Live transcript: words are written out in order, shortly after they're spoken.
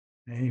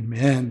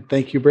Amen.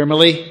 Thank you,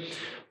 Brimley.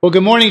 Well,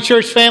 good morning,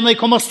 church family.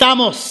 ¿Cómo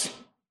estamos?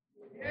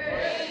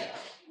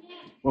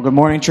 Well, good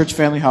morning, church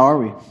family. How are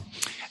we?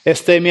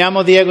 Me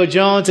llamo Diego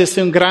Jones. Es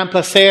un gran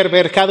placer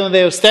ver cada uno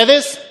de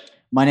ustedes.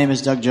 My name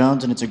is Doug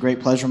Jones, and it's a great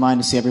pleasure of mine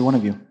to see every one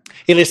of you.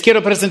 Y les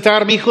quiero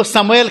presentar a mi hijo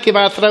Samuel, que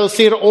va a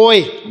traducir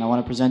hoy. And I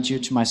want to present you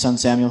to my son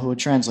Samuel, who would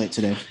translate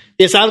today.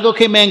 Es algo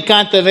que me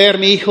encanta ver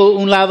mi hijo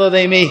un lado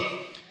de mí.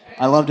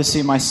 I love to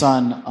see my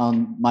son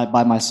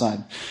by my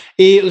side.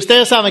 Y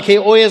ustedes saben que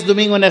hoy es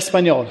domingo en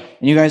español.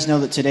 And you guys know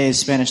that today is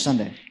Spanish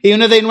Sunday. Y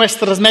una de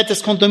nuestras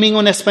metas con domingo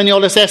en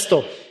español es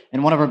esto.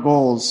 And one of our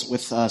goals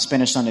with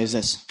Spanish Sunday is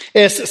this.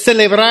 Es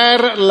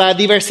celebrar la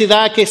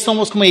diversidad que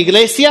somos como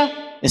iglesia.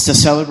 Is to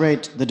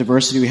celebrate the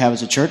diversity we have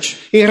as a church.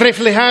 Y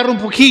reflejar un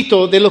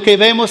poquito de lo que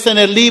vemos en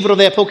el libro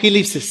de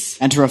Apocalipsis.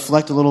 And to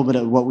reflect a little bit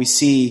of what we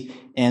see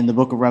in the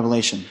book of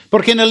Revelation.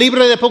 Porque en el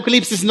libro de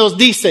Apocalipsis nos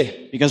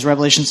dice Because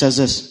Revelation says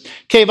this.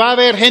 Que va a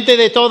haber gente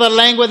de toda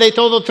lengua, de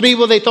todo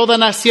tribu, de toda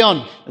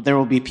nación. That there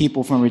will be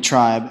people from every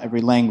tribe,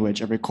 every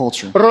language, every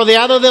culture.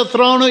 Rodeado del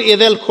trono y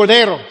del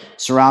Cordero.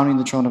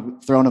 Surrounding the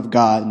throne of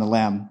God and the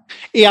Lamb.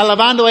 Y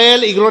alabando a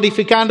Él y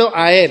glorificando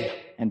a Él.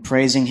 And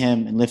praising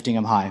Him and lifting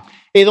Him high.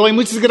 Y doy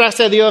muchas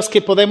gracias a Dios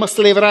que podemos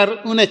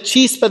celebrar una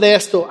chispa de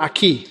esto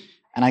aquí.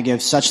 And I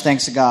give such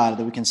thanks to God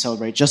that we can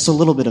celebrate just a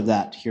little bit of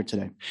that here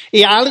today.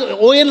 Y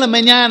hoy en la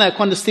mañana,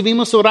 cuando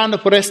estuvimos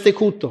orando por este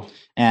culto,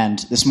 And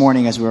this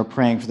morning as we were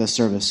praying for this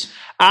service,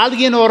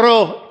 alguien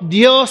oró,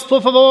 Dios,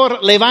 por favor,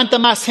 levanta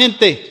más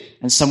gente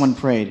and someone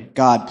prayed,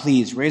 God,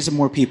 please raise up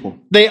more people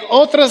de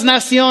otras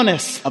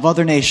naciones of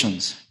other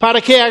nations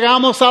para que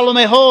hagamos algo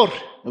mejor,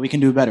 that we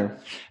can do better,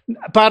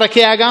 para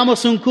que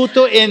hagamos un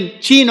culto en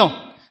chino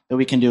that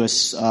we can do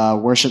a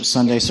worship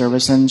Sunday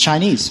service in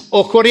Chinese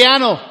o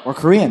coreano, or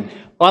Korean,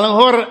 o a lo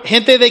mejor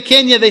gente de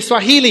Kenia, de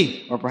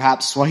Swahili. or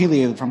perhaps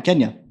Swahili from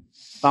Kenya.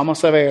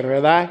 Vamos a ver,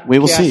 ¿verdad? We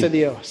will ¿Qué see hace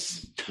Dios?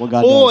 What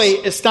God Hoy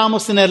does.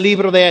 estamos en el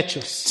libro de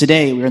Hechos.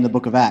 Today we're in the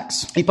book of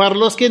Acts. Y para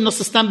los que nos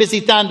están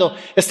visitando,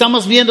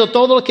 estamos viendo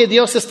todo lo que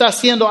Dios está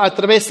haciendo a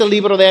través del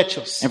libro de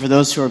Hechos. And for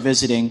those who are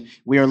visiting,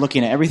 we are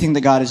looking at everything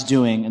that God is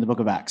doing in the book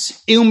of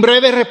Acts. Y un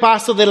breve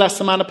repaso de la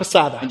semana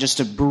pasada. And just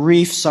a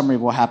brief summary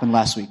of what happened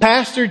last week.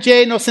 Pastor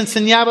Jay nos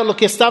enseñaba lo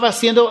que estaba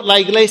haciendo la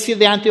iglesia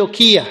de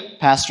Antioquía.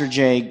 Pastor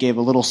Jay gave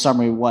a little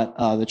summary of what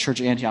the church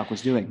of Antioch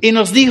was doing. Y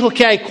nos dijo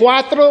que hay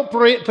 4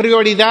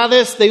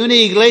 prioridades de una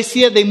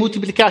iglesia de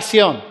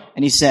multiplicación.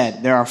 And he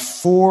said, there are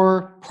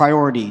 4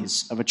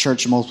 priorities of a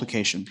church of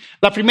multiplication.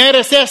 La primera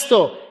es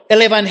esto,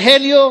 el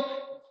evangelio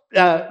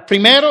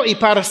primero y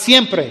para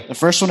siempre. The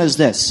first one is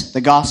this, the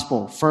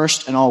gospel,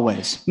 first and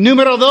always.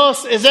 Número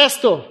 2 es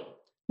esto,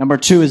 Number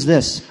 2 is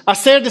this,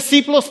 hacer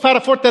discípulos para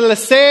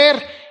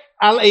fortalecer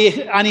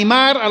y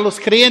animar a los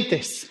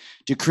creyentes.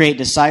 to create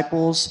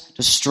disciples,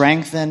 to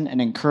strengthen and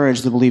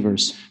encourage the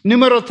believers,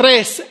 Número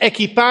 3,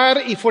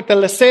 equipar y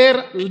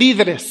fortalecer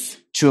líderes.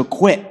 to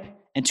equip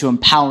and to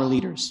empower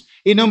leaders.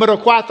 Y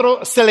número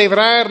 4,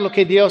 celebrar lo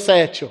que Dios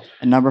ha hecho.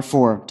 And number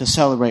 4, to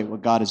celebrate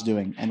what God is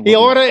doing. And, Y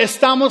ahora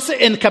estamos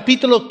en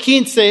capítulo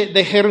 15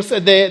 de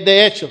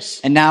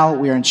Hechos. and now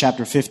we are in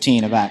chapter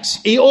 15 of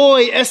Acts. Y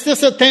hoy, este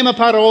es el tema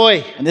para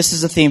hoy. And this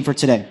is the theme for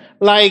today.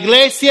 La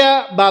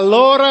iglesia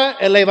valora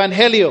el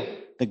evangelio.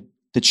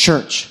 The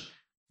church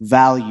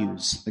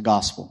values the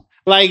gospel.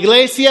 La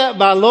iglesia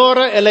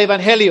valora el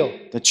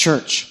evangelio. The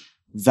church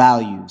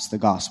values the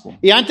gospel.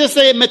 Y antes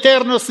de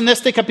meternos en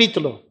este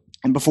capítulo,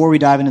 And before we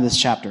dive into this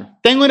chapter,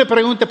 tengo una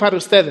pregunta para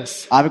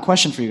ustedes. I have a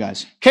question for you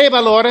guys. ¿Qué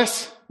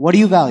valores? What do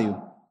you value?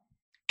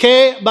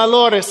 ¿Qué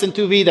valores en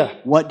tu vida?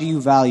 What do you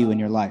value in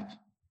your life?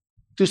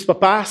 ¿Tus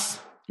papás?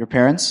 Your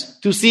parents?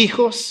 ¿Tus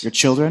hijos? Your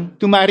children?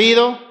 ¿Tu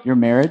marido? Your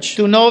marriage?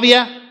 ¿Tu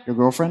novia? Your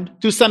girlfriend?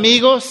 ¿Tus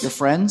amigos? Your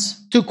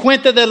friends? ¿Tu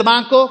cuenta del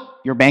banco?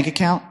 Your bank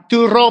account?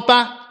 ¿Tu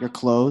ropa? Your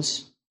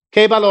clothes?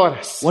 ¿Qué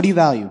valores? What do you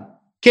value?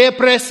 ¿Qué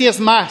aprecias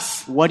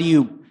más? What do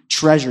you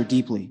treasure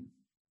deeply?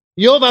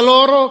 Yo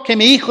valoro que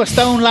mi hijo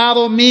está a un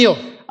lado mío.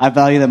 I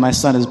value that my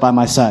son is by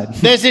my side.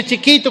 Desde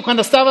chiquito,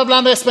 cuando estaba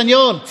hablando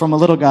español, From a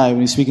little guy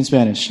when he's speaking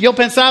Spanish, yo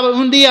pensaba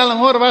un día a lo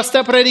mejor va a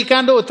estar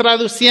predicando o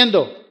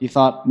traduciendo you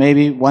thought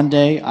maybe one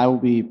day I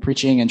will be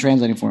preaching and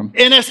translating for him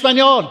en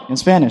español in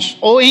Spanish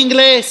o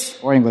inglés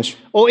or English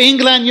o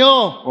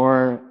inglañol,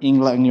 or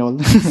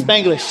English.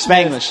 Spanglish.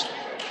 Spanglish.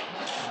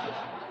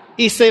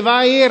 Y se va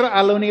a ir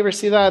a la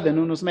universidad en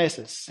unos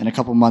meses. In a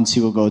couple months,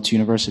 he will go to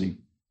university.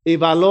 Y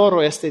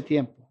valoro este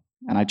tiempo.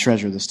 And I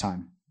treasure this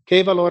time.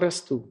 ¿Qué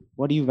valoras tú?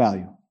 What do you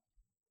value?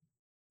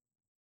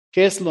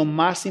 ¿Qué es lo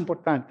más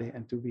importante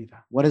en tu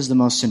vida? What is the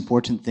most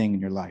important thing in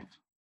your life?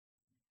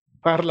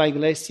 Para la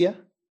iglesia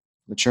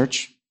The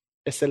church?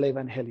 es el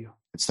evangelio.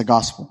 It's the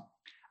gospel.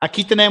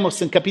 Aquí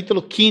tenemos en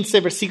capítulo 15,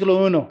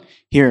 versículo 1.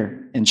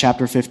 Here in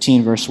chapter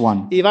 15, verse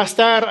 1. Y va a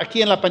estar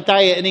aquí en la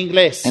pantalla en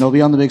inglés. And it'll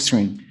be on the big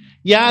screen.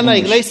 Ya la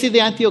iglesia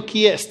de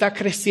Antioquía está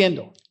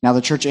creciendo. Now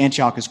the church of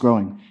Antioch is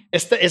growing.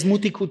 Es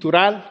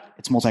multicultural.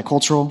 It's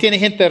multicultural. Tiene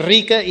gente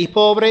rica y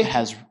pobre. It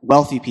has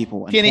wealthy people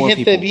and Tiene poor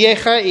gente people.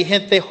 vieja y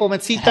gente It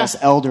jovencita. has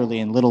elderly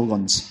and little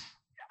ones.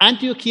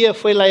 Antioquía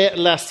fue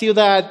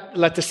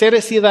la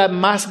tercera ciudad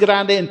más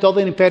grande en todo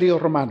el Imperio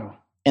Romano.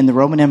 In the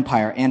Roman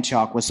Empire,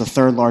 Antioch was the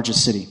third largest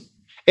city.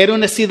 Era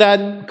una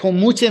ciudad con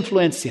mucha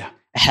influencia.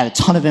 It had a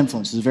ton of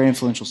influence. It was a very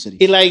influential city.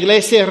 Y la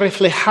iglesia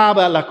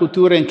reflejaba la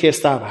cultura en que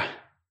estaba.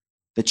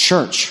 The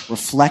church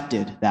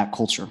reflected that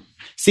culture.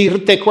 Si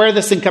te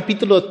acuerdas en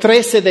capítulo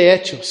 13 de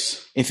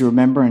Hechos, If you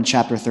remember in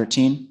chapter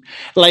 13,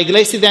 la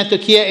iglesia de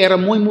Antioquía era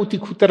muy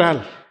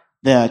multicultural.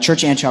 the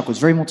church of Antioch was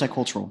very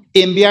multicultural.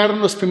 Enviaron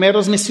los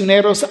primeros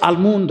misioneros al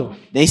mundo,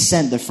 They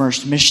sent the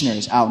first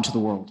missionaries out into the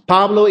world,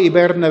 Pablo y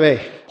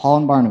Bernabé. Paul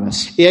and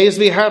Barnabas. Y ellos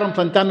viajaron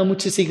plantando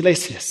muchas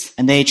iglesias.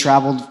 And they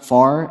traveled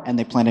far and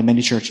they planted many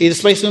Y churches.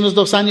 después de unos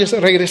 2 años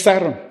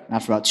regresaron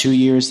After about 2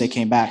 years, they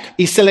came back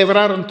y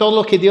celebraron todo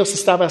lo que Dios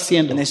estaba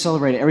haciendo. and they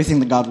celebrated everything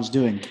that God was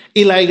doing.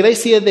 Y la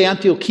iglesia de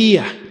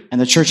Antioquía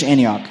And the church of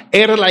Antioch,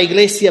 era la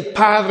iglesia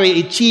padre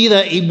y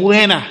chida y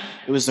buena.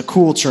 it was the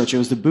cool church. It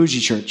was the bougie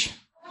church.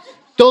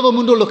 Todo el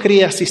mundo lo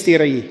quería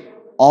asistir allí.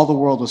 All the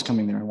world was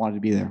coming there and wanted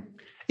to be there.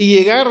 Y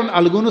llegaron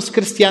algunos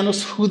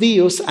cristianos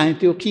judíos a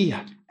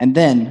Antioquía. And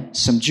then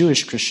some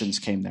Jewish Christians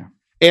came there.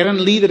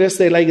 Eran líderes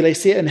de la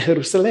iglesia en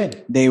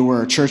Jerusalén. They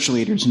were church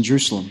leaders in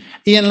Jerusalem.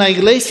 Y en la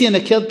iglesia en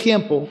aquel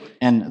tiempo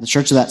And the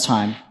church of that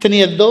time,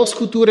 tenía 2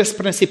 culturas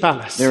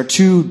principales. there were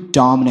 2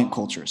 dominant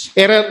cultures.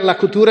 Era la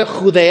cultura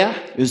judea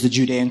It was the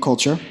Judean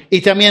culture,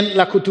 y también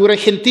la cultura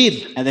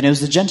gentil. and then it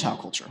was the Gentile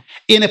culture.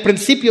 Y en el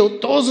principio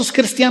todos los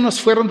cristianos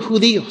fueron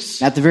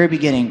judíos. At the very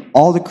beginning,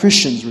 all the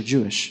Christians were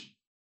Jewish.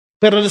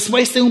 Pero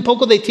después de un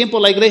poco de tiempo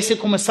la iglesia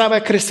comenzaba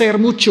a crecer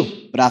mucho.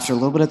 But after a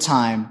little bit of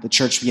time, the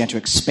church began to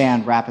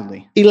expand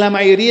rapidly. Y la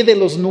mayoría de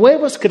los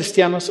nuevos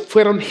cristianos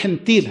fueron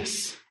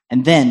gentiles.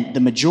 And then the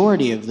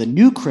majority of the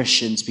new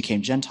Christians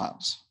became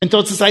Gentiles.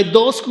 Entonces hay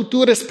 2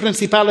 culturas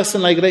principales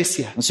en la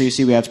iglesia. And so you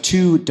see, we have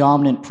 2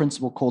 dominant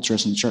principal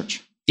cultures in the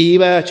church. Y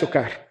iba a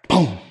chocar.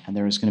 ¡Pum! And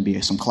there is going to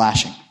be some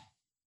clashing,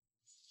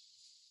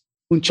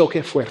 Un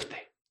choque fuerte.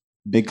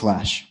 big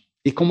clash.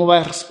 ¿Y cómo va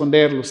a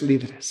responder los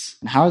líderes?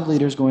 And how are the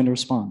leaders going to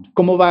respond?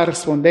 ¿Cómo va a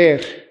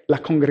responder la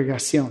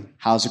congregación?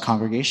 How is the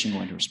congregation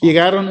going to respond?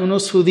 Llegaron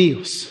unos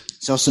judíos.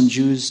 So some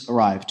Jews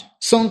arrived.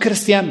 Son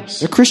cristianos.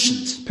 They're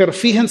Christians, Pero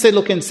fíjense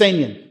lo que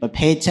enseñan. but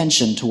pay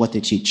attention to what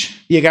they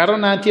teach.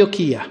 Llegaron a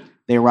Antioquía.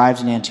 They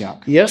arrived in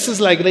Antioch. Y esa es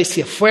la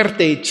iglesia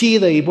fuerte y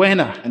chida y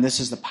buena. And this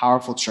is the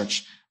powerful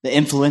church, the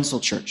influential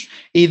church.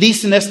 Y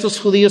dicen estos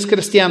judíos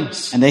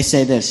cristianos: And they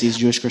say this, these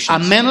Jewish a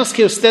Christians. menos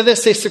que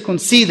ustedes se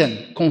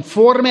circunciden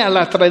conforme a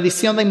la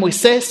tradición de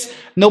Moisés,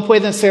 no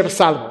pueden ser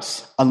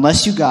salvos.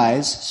 Unless you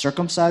guys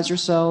circumcise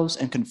yourselves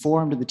and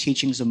conform to the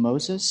teachings of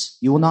Moses,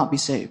 you will not be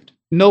saved.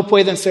 No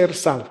pueden ser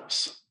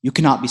salvos. You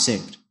cannot be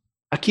saved.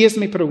 Aquí es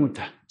mi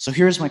pregunta. So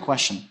here's my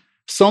question.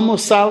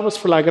 ¿Somos salvos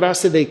por la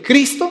gracia de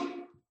Cristo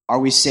Are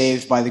we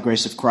saved by the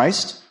grace of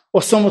Christ? o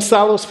somos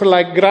salvos por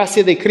la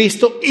gracia de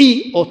Cristo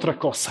y otra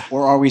cosa?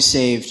 Or are we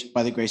saved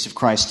by the grace of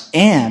Christ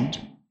and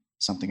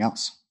something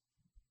else?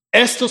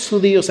 Estos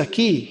judíos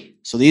aquí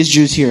So these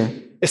Jews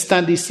here,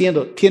 están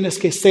diciendo: tienes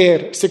que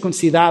ser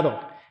circuncidado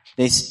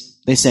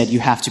they said you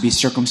have to be y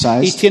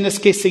circumcised tienes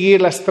que seguir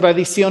las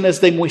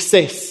tradiciones de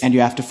Moisés. and you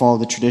have to follow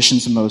the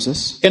traditions of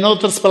Moses. En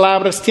otras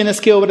palabras,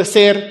 tienes que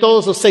obedecer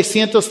todos los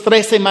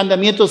 613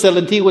 mandamientos del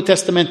Antiguo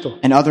Testamento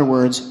In other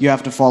words, you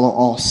have to follow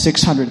all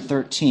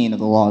 613 of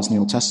the laws in the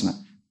Old Testament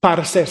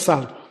para ser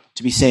salvo.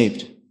 to be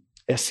saved.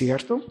 ¿Es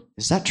cierto?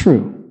 Is that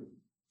true?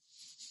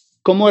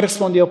 ¿Cómo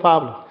respondió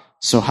Pablo?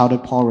 So how did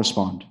Paul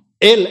respond?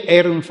 Él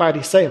era un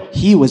fariseo.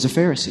 He was a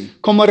Pharisee.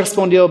 ¿Cómo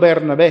respondió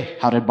Bernabé?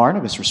 How did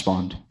Barnabas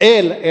respond?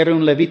 Él era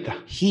un levita.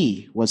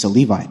 He was a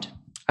Levite.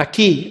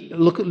 Aquí,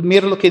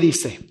 mira lo que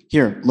dice.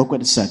 Here, look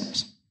what it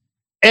says.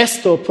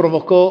 Esto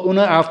provocó un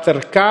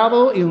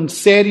altercado y un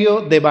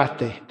serio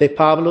debate de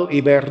Pablo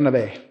y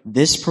Bernabé.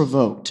 This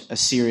provoked a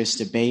serious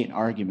debate and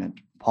argument,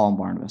 Paul and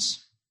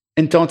Barnabas.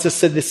 Entonces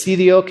se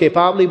decidió que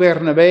Pablo y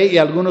Bernabé y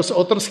algunos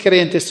otros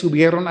creyentes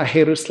subieron a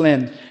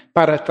Jerusalén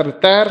para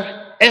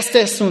tratar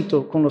este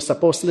asunto con los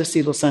apóstoles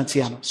y los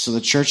ancianos. So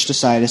the church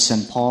decided to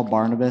send Paul,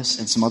 Barnabas,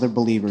 and some other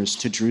believers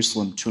to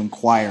Jerusalem to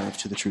inquire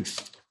to the truth.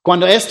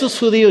 Cuando estos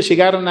judíos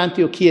llegaron a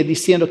Antioquía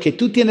diciendo que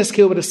tú tienes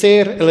que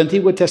obedecer el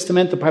Antiguo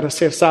Testamento para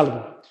ser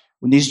salvo,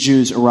 When these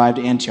Jews arrived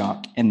at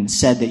Antioch and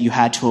said that you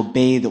had to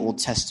obey the Old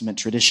Testament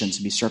traditions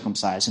and be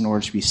circumcised in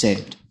order to be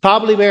saved,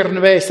 Pablo y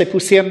Bernabé se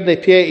pusieron de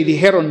pie y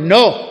dijeron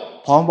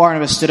no. Paul and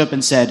Barnabas stood up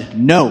and said,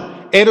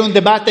 no. Era un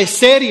debate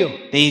serio.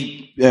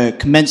 They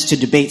commenced to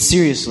debate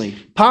seriously.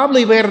 Pablo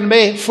y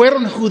Bernabé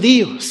fueron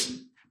judíos,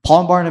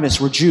 Paul and Barnabas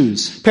were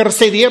Jews, pero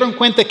se dieron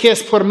cuenta que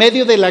es por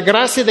medio de la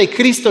gracia de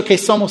Cristo que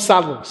somos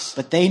salvos.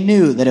 but they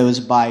knew that it was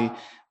by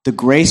the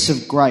grace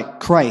of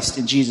Christ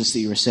in Jesus that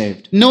you were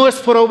saved. No es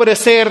por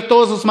obedecer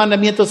todos los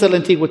mandamientos del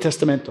Antiguo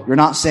Testamento. You're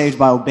not saved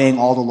by obeying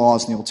all the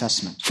laws in the Old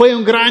Testament. Fue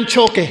un gran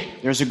choque.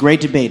 There's a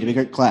great debate, a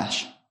great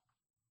clash.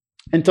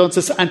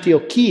 Entonces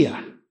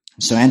Antioquía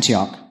So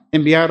Antioch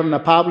enviaron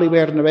a Pablo y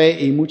Bernabé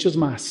y muchos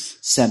más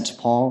sent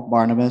Paul,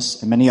 Barnabas,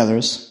 and many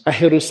others a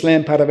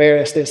Jerusalén para ver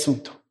este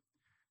asunto.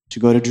 to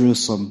go to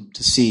Jerusalem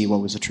to see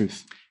what was the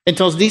truth.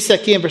 Entonces dice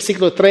aquí en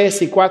versículo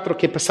 3 y 4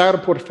 que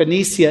pasaron por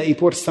Fenicia y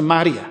por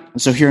Samaria, And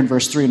so here in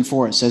verse 3 and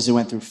 4, it says they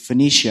went through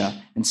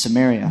Phoenicia and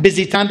Samaria,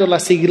 visitando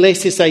las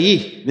iglesias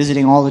allí.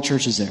 visiting all the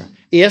churches there.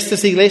 Y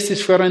estas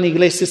iglesias fueron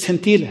iglesias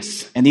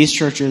gentiles, And these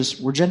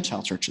churches were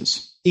Gentile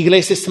churches,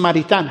 iglesias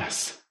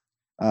samaritanas.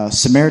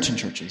 Samaritan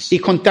churches. Y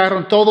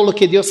contaron todo lo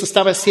que Dios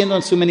estaba haciendo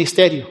en su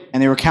ministerio.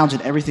 And they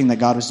recounted everything that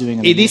God was doing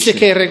in Y the dice ministry.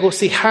 que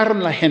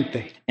regocijaron la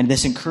gente. And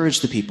this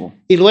encouraged the people.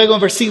 Y luego en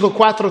versículo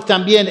 4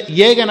 también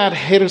llegan a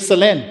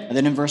Jerusalén. And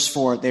then in verse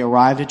 4, they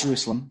arrived at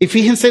Jerusalem. Y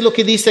fíjense lo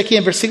que dice aquí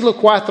en versículo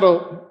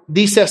 4,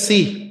 dice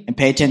así: And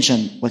pay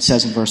attention what it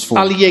says in verse 4.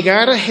 al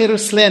llegar a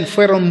Jerusalén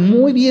fueron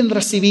muy bien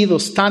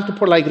recibidos tanto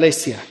por la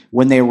iglesia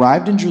When they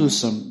arrived in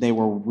Jerusalem, they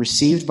were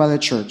received by the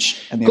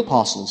church and the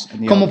apostles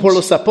and the como por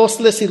elders. los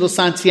apóstoles y los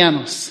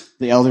ancianos,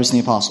 The elders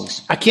and the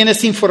apostles. a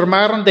quienes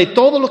informaron de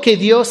todo lo que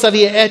Dios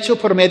había hecho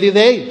por medio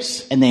de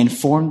ellos. And they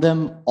informed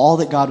them all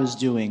that God was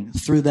doing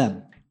through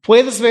them.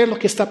 ¿Puedes ver lo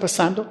que está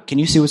pasando? Can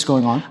you see what's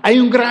going on? Hay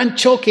un gran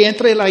choque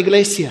entre la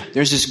iglesia.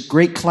 There's this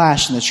great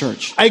clash in the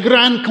church. Hay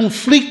gran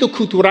conflicto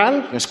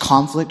cultural There's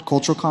conflict,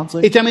 cultural y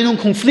conflict, también un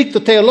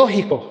conflicto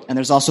teológico. and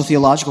there's also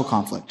theological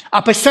conflict.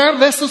 A pesar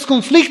de estos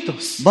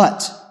conflictos,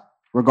 But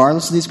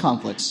regardless of these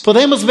conflicts,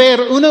 podemos ver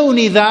una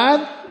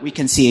unidad we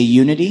can see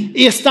a unity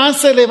y están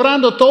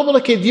celebrando todo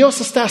lo que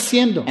Dios está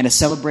haciendo. and a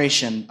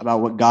celebration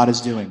about what God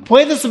is doing.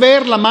 Puedes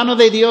ver la mano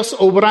de Dios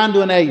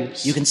obrando en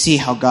ellos. You can see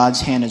how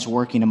God's hand is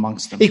working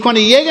amongst them. Y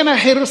cuando llegan a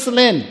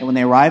Jerusalén, And when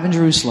they arrive in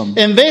Jerusalem,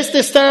 en vez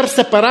de estar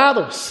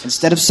separados,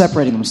 instead of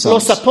separating los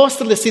themselves,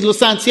 apóstoles y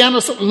los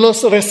ancianos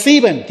los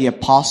reciben the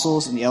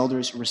apostles and the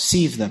elders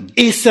receive them,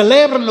 y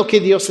celebran lo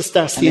que Dios está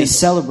and they haciendo.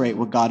 celebrate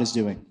what God is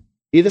doing.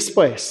 Y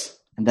después,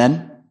 And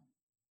then,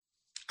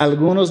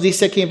 algunos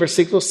dice aquí en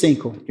versículo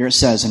 5, here it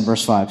says in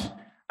verse 5,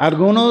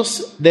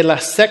 algunos de la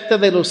secta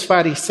de los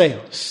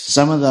fariseos.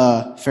 some of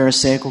the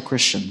Pharisaical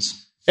Christians,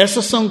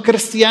 Esos son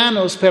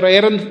cristianos, pero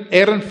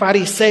eran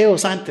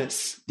fariseos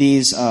antes.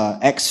 these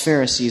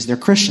ex-Pharisees, they're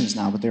Christians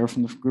now, but they were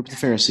from the group of the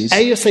Pharisees.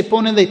 Ellos se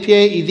ponen de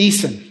pie y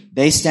dicen: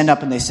 They stand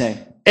up and they say,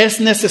 es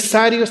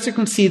necesario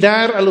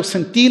circuncidar a los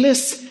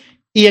gentiles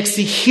y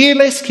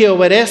exigirles que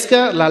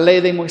obedezca la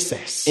ley de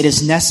Moisés. it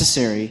is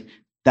necessary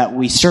that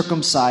we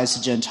circumcise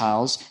the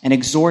Gentiles and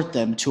exhort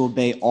them to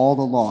obey all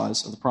the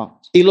laws of the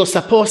prophets. Y los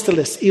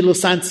apóstoles y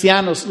los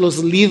ancianos,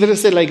 los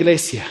líderes de la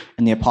iglesia,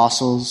 And the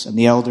apostles and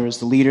the elders,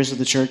 the leaders of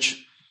the church,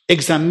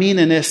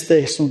 examinan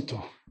este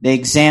asunto. they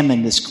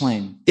examined this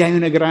claim. Y hay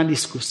una gran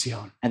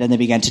discusión. And then they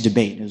began to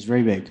debate. It was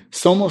very big.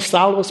 ¿Somos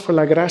salvos por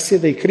la gracia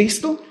de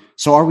Cristo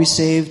So are we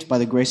saved by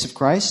the grace of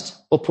Christ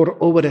o por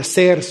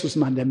obedecer sus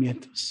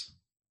mandamientos?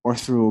 or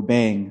through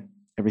obeying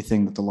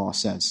everything that the law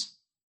says?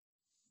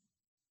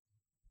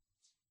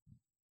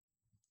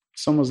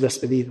 Somos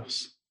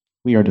despedidos.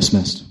 We are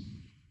dismissed.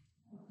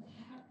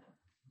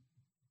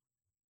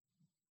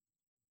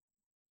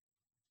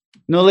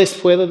 No les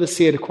puedo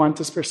decir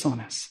cuántas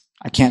personas,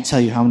 I can't tell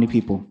you how many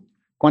people,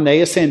 cuando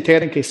ellos se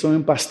enteren que soy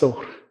un pastor,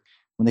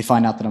 when they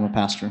find out that I'm a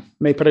pastor,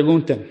 me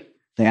preguntan: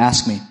 they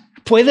ask me,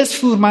 ¿puedes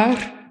fumar?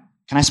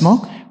 can I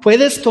smoke?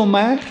 ¿Puedes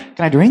tomar?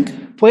 Can I drink?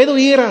 ¿Puedo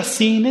ir al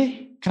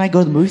cine? Can I go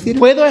to the movie theater?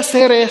 ¿Puedo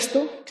hacer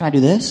esto? Can I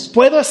do this?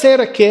 ¿Puedo hacer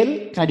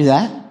aquel? Can I do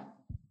that?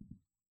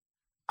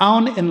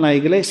 Aún en la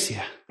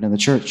iglesia But in the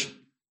church,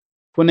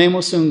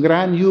 ponemos un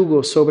gran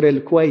yugo sobre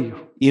el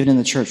cuello even in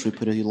the church, we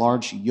put a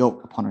large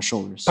yoke upon our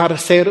shoulders. para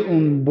ser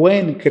un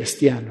buen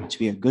cristiano. To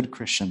be a good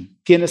Christian,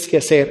 Tienes que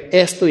hacer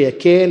esto y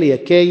aquel y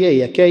aquella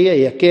y aquella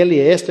y aquel y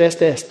esto.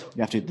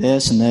 you have to do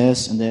this and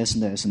this and this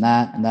and this and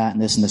that and that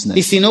and this and this and Y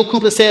this. si no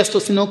cumples esto,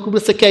 si no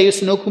cumples aquello,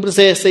 si no cumples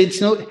ese,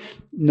 si no,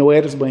 no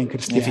eres buen And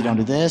if you cristiano. don't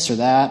do this or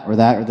that or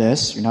that or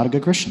this, you're not a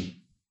good Christian.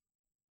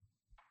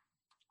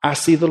 Ha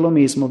sido lo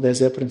mismo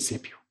desde el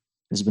principio.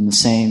 It's been the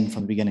same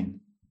from the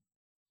beginning.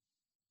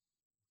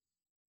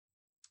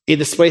 Y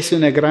después de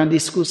una gran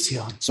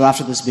discusión, So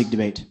after this big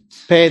debate,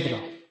 Pedro,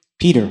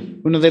 Peter,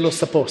 uno de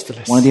los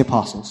apóstoles, one of the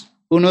apostles,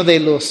 uno de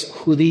los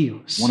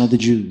judíos, one of the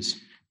Jews,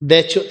 de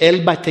hecho,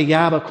 él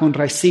batallaba con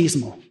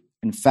racismo.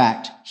 in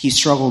fact, he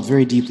struggled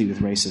very deeply with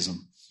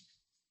racism.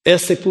 Él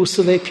se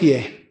puso de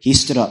pie He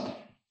stood up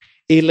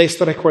y les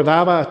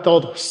recordaba a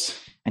todos.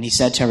 and he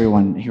said to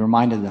everyone, he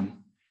reminded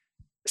them,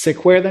 ¿Se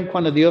acuerdan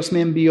cuando Dios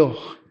me envió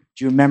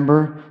do you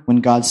remember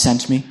when God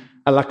sent me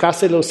a la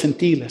casa de los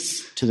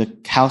gentiles? to the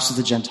house of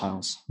the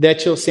Gentiles? De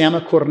hecho, se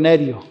llama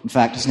Cornelio. In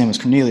fact, his name was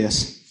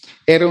Cornelius.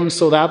 Era un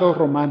soldado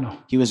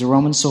romano. He was a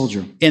Roman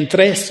soldier.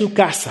 Entré a su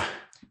casa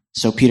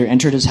So Peter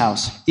entered his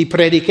house y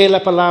prediqué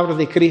la palabra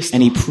de Cristo.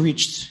 and he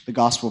preached the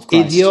gospel of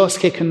Y Christ. Dios,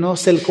 que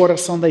conoce el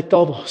corazón de And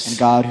todos,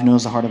 God, who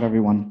knows the heart of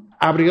everyone,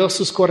 abrió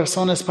sus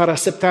corazones para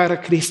aceptar a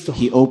Cristo.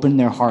 he opened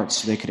their hearts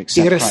so they could Y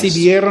accept Christ.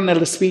 recibieron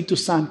el Espíritu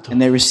Santo. And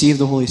they received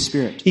the Holy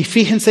Spirit. Y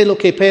fíjense lo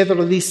que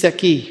Pedro dice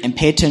aquí. And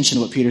pay attention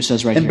to what Peter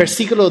says right En here.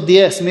 versículo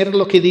 10, mira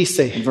lo que In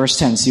dice. verse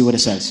 10, see what it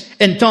says.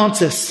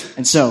 Entonces,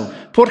 And so,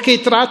 ¿por qué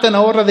tratan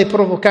ahora de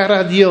provocar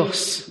a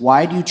Dios,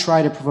 why do you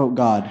try to provoke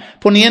God,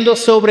 poniendo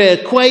sobre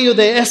el cuello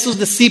de esos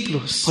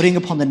discípulos putting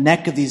upon the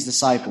neck of these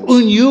disciples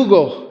un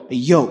yugo a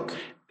yoke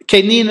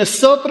que ni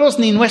nosotros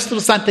ni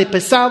nuestros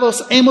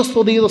antepasados hemos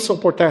podido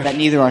soportar. that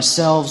neither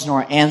ourselves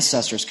nor our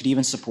ancestors could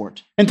even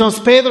support.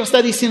 Entonces Pedro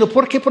está diciendo,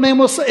 ¿por qué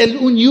ponemos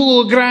un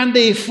yugo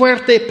grande y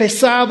fuerte,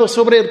 pesado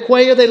sobre el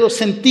cuello de los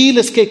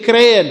gentiles que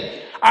creen?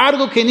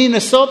 Algo que ni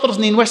nosotros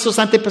ni nuestros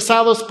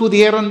antepasados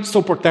pudieron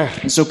soportar.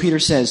 And so Peter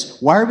says,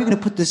 why are we going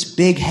to put this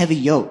big, heavy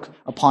yoke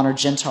upon our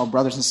Gentile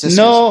brothers and sisters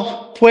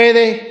No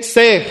puede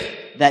ser.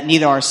 that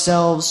neither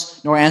ourselves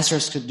nor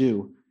ancestors could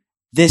do?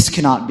 This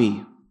cannot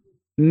be.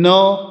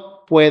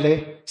 No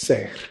puede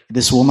ser.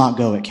 This will not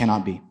go. It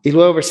cannot be. Y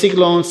luego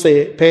versículo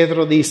 11,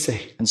 Pedro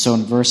dice, And so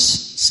in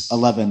verse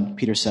 11,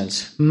 Peter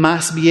says,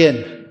 más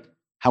bien,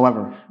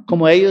 however,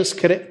 como ellos,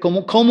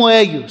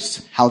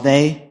 how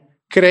they,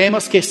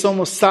 creemos que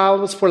somos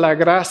salvos por la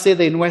gracia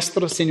de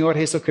nuestro Señor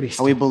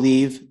Jesucristo. how we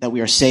believe that we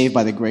are saved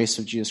by the grace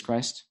of Jesus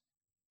Christ.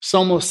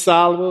 Somos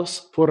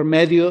salvos por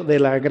medio de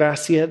la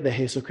gracia de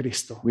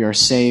Jesucristo. We are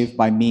saved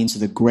by means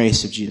of the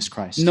grace of Jesus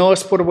Christ. No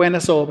es por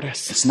buenas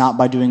obras. It's not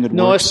by doing good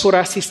No es works. por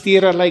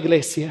asistir a la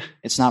iglesia.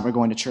 It's not by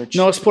going to church.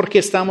 No es porque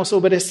estamos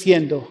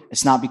obedeciendo.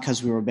 It's not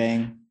because we're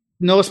obeying.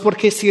 No es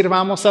porque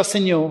sirvamos al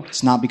Señor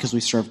It's not because we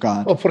serve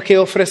God o porque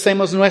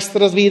ofrecemos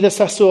nuestras vidas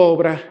a su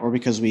obra. or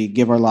because we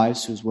give our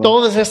lives to His will.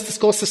 Todas estas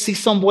cosas sí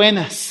son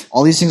buenas,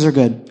 All these things are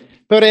good,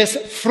 pero es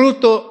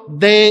fruto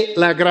de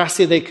la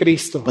gracia de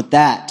Cristo. but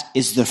that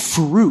is the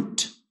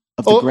fruit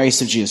of the Oh.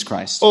 grace of Jesus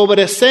Christ.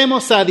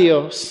 Obedecemos a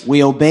Dios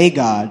We obey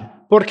God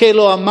porque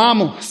lo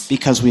amamos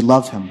because we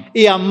love Him.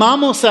 y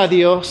amamos a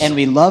Dios And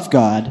we love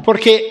God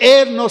porque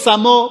Él nos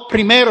amó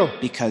primero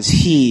because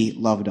He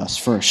loved us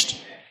first.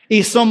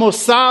 y somos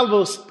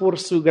salvos por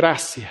su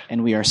gracia.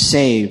 And we are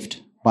saved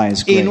by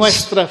His Y grace.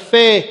 nuestra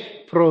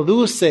fe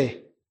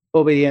produce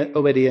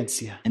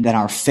obediencia. And then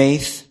our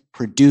faith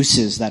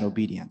produces that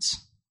obedience.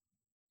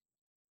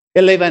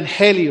 El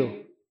Evangelio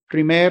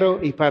primero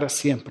y para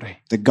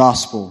siempre. The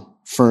gospel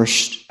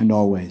first and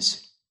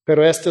always.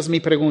 Pero esta es mi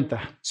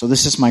pregunta. So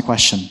this is my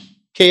question.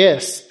 ¿Qué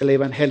es el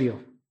Evangelio?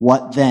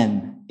 What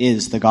then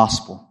is the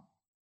gospel?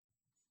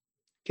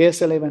 ¿Qué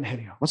es el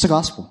Evangelio? What's the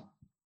gospel?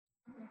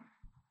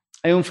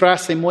 Hay una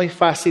frase muy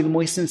fácil,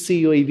 muy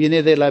sencillo y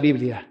viene de la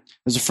Biblia.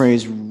 There's a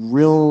phrase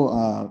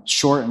real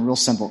short and real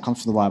simple. It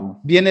comes from the Bible.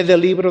 Viene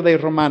del libro de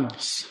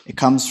Romanos. It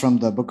comes from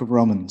the book of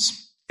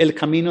Romans. El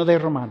camino de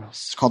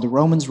Romanos. It's called the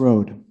Romans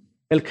Road.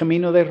 El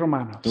camino de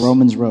Romanos. The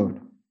Romans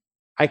Road.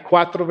 Hay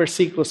 4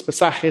 versículos,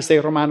 pasajes de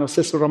Romanos.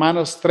 Es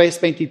Romanos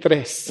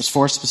 3:23. There's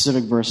 4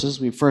 specific verses.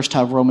 We first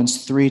have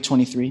Romans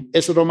 3:23.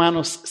 Es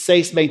Romanos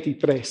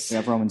 6:23. We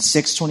have Romans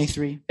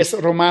 6:23. Es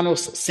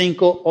Romanos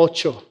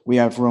 5:8. We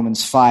have Romans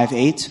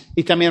 5:8.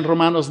 Y también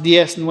Romanos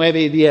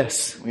 10:9 y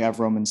 10. We have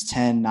Romans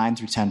 10:9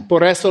 through 10.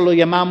 Por eso lo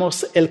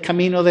llamamos el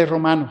camino de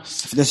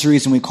Romanos. For this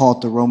reason, we call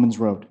it the Romans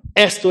Road.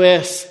 Esto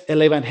es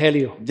el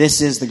Evangelio. This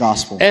is the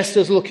gospel.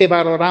 Esto es lo que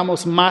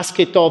valoramos más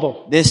que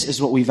todo. This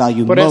is what we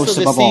value Por most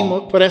above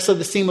all. por eso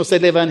decimos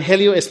el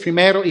Evangelio es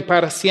primero y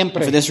para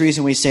siempre. For this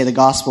reason, we say the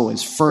gospel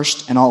is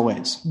first and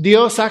always.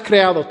 Dios ha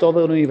creado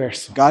todo el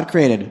universo. God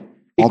created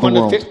Y all the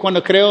world.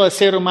 cuando creó al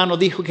ser humano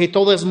dijo que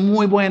todo es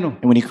muy bueno.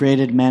 And when He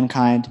created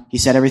mankind, He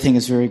said everything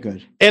is very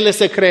good. Él es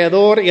el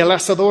creador y el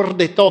hacedor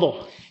de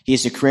todo. He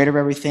is the creator of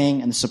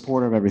everything and the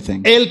supporter of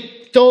everything.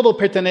 Todo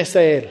pertenece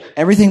a Él.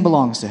 Everything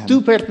belongs to Him.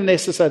 Tú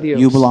perteneces a Dios.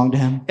 You belong to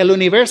Him. El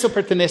universo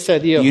pertenece a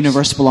Dios. The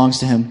universe belongs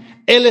to Him.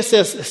 Él es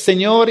el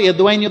Señor y el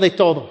dueño de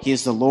todo. He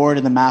is the Lord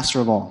and the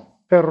master of all.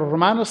 Pero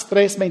Romanos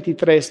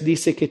 3:23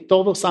 dice que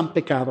todos han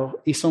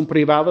pecado y son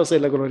privados de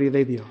la gloria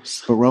de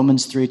Dios. But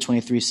Romans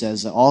 3:23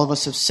 says that all of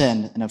us have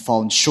sinned and have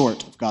fallen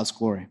short of God's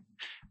glory.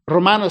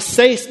 Romanos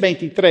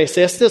 6:23,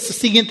 este es el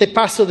siguiente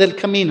paso del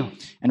camino.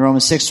 And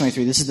Romans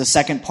 6:23, this is the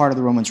second part of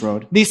the Romans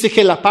road, Dice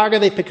que la paga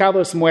del pecado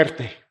es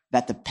muerte.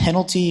 that the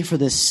penalty for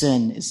this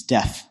sin is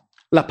death.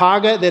 La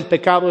paga del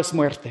pecado es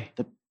muerte.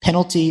 The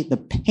penalty, the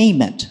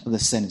payment of the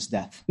sin is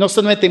death. No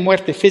solamente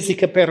muerte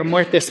física, pero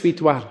muerte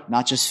espiritual.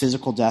 Not just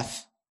physical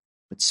death,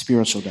 but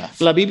spiritual death.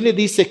 La Biblia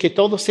dice que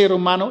todo ser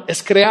humano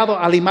es creado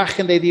a la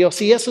imagen de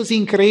Dios y eso es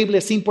increíble,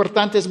 es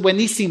importante, es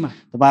buenísima.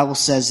 The Bible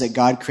says that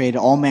God created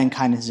all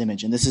mankind in His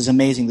image, and this is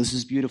amazing, this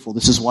is beautiful,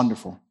 this is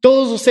wonderful.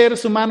 Todos los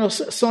seres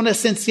humanos son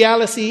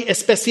esenciales y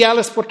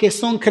especiales porque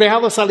son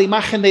creados a la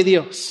imagen de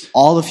Dios.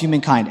 All of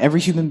humankind, every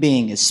human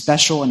being is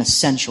special and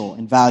essential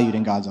and valued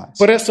in God's eyes.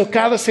 Por eso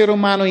cada ser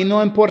humano, y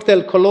no importa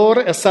el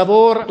color, el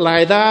sabor,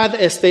 la edad,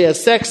 el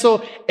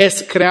sexo,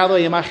 es creado a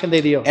la imagen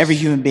de Dios. Every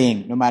human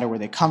being, no matter where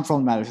they come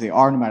from, no matter who they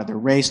are, no matter their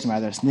race, no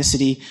matter their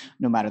ethnicity,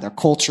 no matter their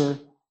culture,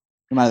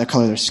 no matter the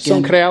color of their Son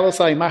skin, creados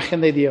a la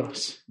imagen de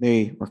Dios.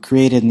 they were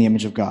created in the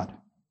image of God.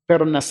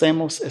 Pero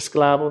nacemos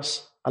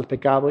esclavos al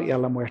pecado y a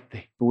la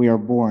muerte. But we are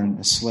born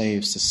as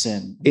slaves to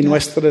sin. Y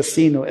nuestro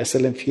destino es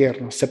el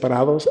infierno,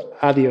 separados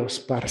a Dios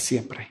para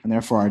siempre. And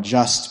therefore our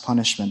just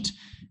punishment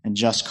and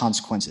just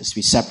consequence is to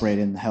be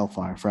separated in the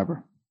hellfire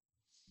forever.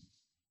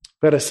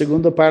 Pero la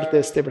segunda parte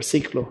de este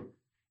versículo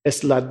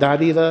es la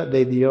dádiva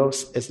de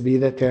Dios, es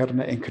vida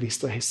eterna en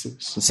Cristo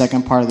Jesús. The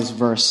second part of this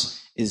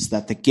verse is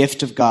that the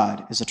gift of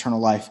God is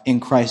eternal life in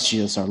Christ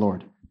Jesus our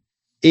Lord.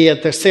 Y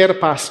el tercer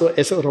paso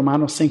es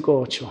Romanos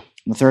 5:8.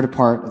 And the third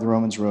part of the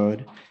Romans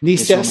road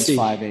is Dice Romans así: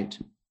 5:8.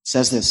 It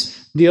says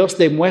this: Dios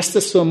demuestra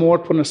su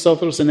amor por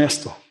nosotros en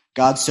esto.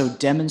 God so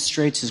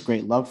demonstrates his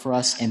great love for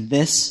us in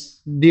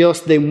this.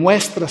 Dios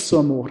demuestra su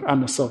amor a He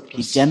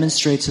nosotros.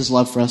 demonstrates his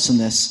love for us in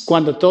this,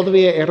 Cuando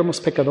todavía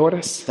éramos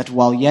pecadores, that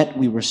while yet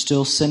we were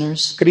still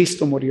sinners,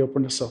 Cristo murió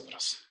por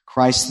nosotros.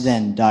 Christ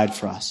then died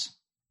for us.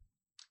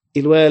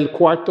 Y luego el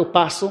cuarto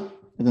paso,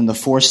 And then the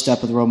fourth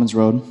step of the Romans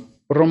road,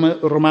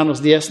 Romanos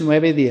 10,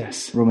 9 y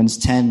 10. Romans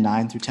 10,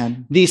 9 through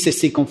 10, Dice,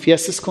 si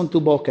confiesas con tu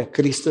boca,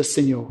 Cristo es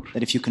Señor.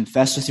 that if you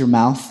confess with your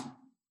mouth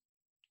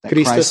that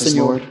Cristo es Christ is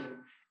Señor. Lord,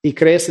 Y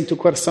crees en tu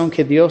corazón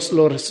que Dios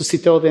lo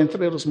resucitó de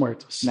entre los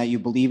muertos, and that you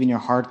believe in your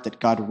heart that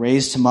God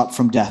raised him up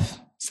from death,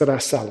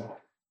 serás salvo.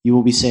 you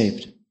will be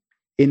saved.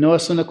 Y no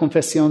es una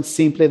confesión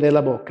simple de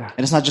la boca. And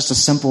it's not just a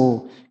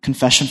simple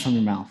confession from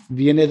your mouth.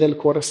 Viene del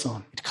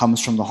corazón, It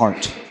comes from the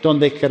heart,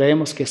 donde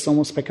creemos que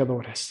somos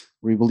pecadores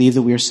where we believe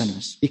that we are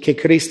sinners, y que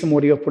Cristo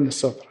murió por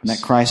nosotros. and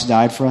that Christ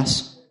died for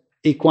us,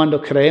 Y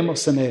cuando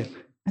creemos en Él,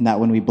 and that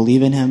when we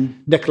believe in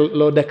him,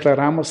 lo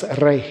declaramos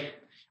Rey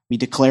we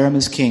declare him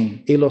as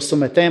King, y lo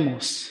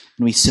sometemos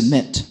and we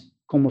submit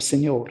como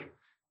Señor.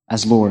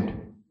 as Lord.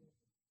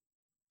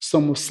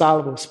 Somos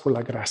salvos por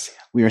la gracia.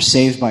 We are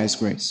saved by his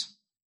grace.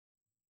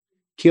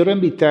 Quiero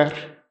invitar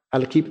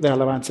al equipo de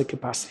alabanza que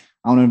pase.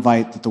 I want to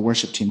invite that the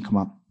worship team come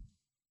up.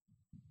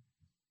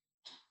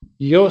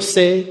 Yo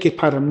sé que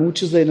para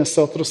muchos de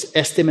nosotros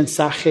este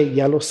mensaje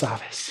ya lo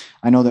sabes.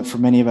 I know that for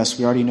many of us,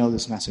 we already know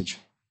this message.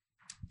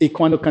 Y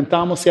cuando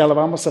cantamos y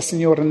alabamos al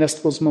Señor en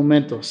estos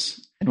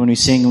momentos, And when we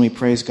sing and we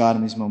praise God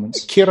in these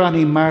moments, quiero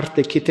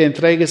animarte que te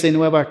entregues de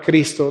nuevo a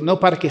Cristo, no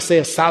para que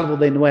seas salvo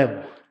de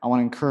nuevo, I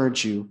want to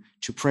encourage you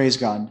to praise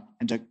God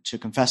and to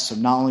confess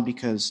Him,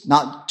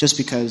 not just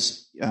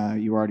because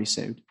you are already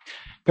saved,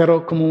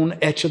 pero como un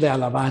hecho de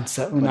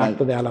alabanza, un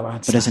acto de but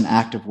alabanza, as an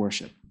act of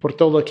worship por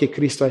todo lo que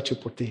Cristo ha hecho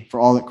por ti. for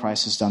all that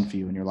Christ has done for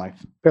you in your life.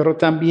 Pero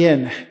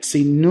también,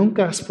 si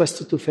nunca has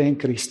puesto tu fe en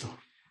Cristo,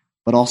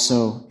 But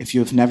also, if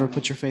you have never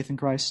put your faith in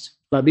Christ,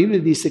 la Biblia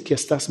dice que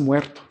estás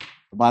muerto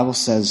the Bible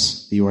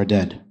says that you are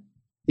dead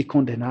y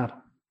condenado.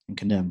 and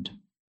condemned.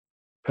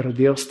 Pero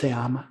Dios te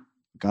ama.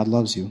 God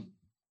loves you.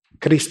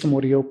 Cristo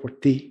murió por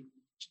ti.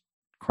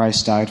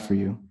 Christ died for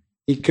you.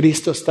 Y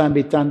Cristo está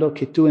invitando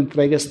que tú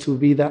entregues tu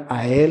vida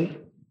a Él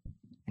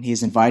And He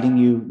is inviting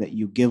you that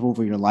you give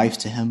over your life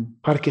to Him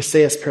para que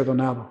seas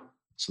perdonado,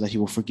 so that He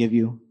will forgive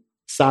you,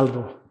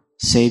 salvo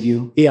save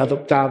you, y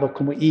adoptado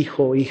como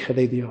hijo o hija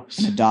de Dios.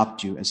 and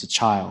adopt you as a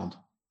child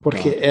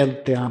Porque God,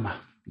 Él te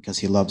ama. because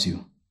He loves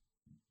you.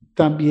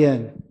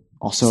 También,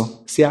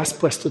 Also, si has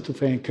puesto tu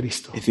fe en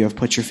Cristo, if you have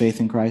put your faith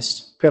in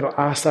Christ, pero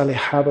has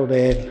alejado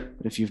de Él,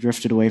 but if you've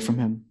drifted away from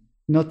Him,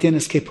 no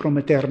tienes que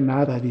prometer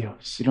nada a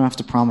Dios. you don't have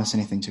to promise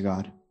anything to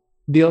God.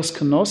 Dios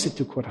conoce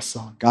tu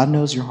corazón. God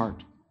knows your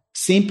heart.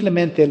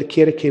 Simplemente Él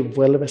quiere que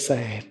vuelvas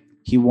a Él.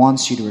 He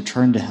wants you to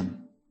return to Him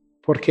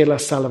Porque la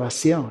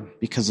salvación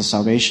because the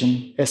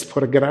salvation es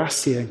por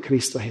gracia en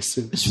Cristo is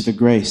Jesús. through the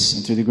grace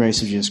and through the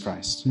grace of Jesus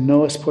Christ.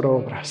 No es por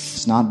obras.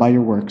 It's not by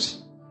your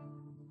works.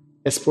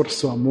 Es por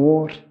su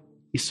amor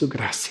y su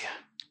gracia.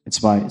 It's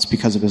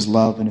because of His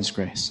love and His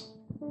grace.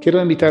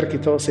 Quiero invitar que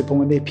todos se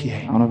pongan de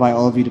pie. I want to invite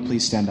all of you to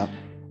please stand up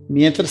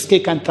Mientras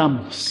que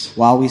cantamos,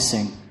 while we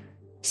sing.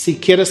 si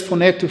quieres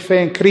poner tu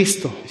fe en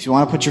Cristo, If you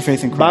want to put your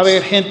faith in va a haber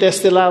Christ, gente a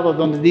este lado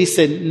donde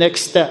dice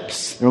next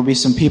steps. there will be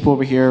some people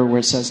over here where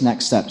it says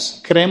next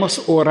steps.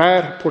 Queremos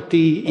orar por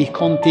ti y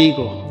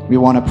contigo. We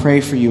want to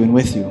pray for you and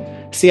with you.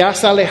 Si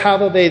has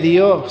alejado de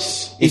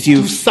Dios y If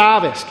you've- tú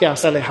sabes que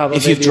has alejado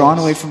If de you've drawn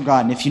away Dios, from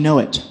God and if you know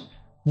it,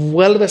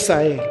 vuelves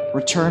a Él.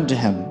 return to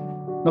Him.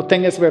 No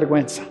tengas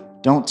vergüenza.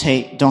 Don't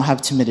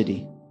have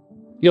timidity.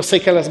 Yo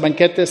sé que las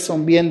banquetas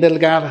son bien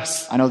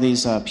delgadas. I know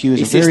these pews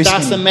Y are si very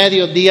estás en skinny.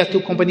 medio, di a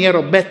tu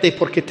compañero, vete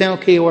porque tengo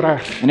que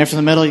orar. And if in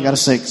the middle, you got to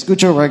say,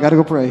 scooch over, I got to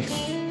go pray.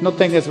 No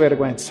tengas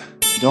vergüenza.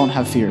 Don't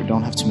have fear.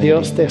 Don't have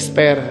Dios timidity. te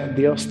espera,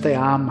 Dios te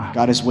ama.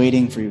 God is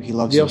waiting for you. He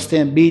loves you. Dios te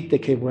invita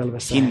que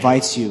vuelvas a He Él.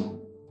 invites you.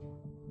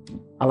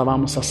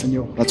 Alabamos al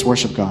Señor. Let's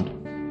worship God.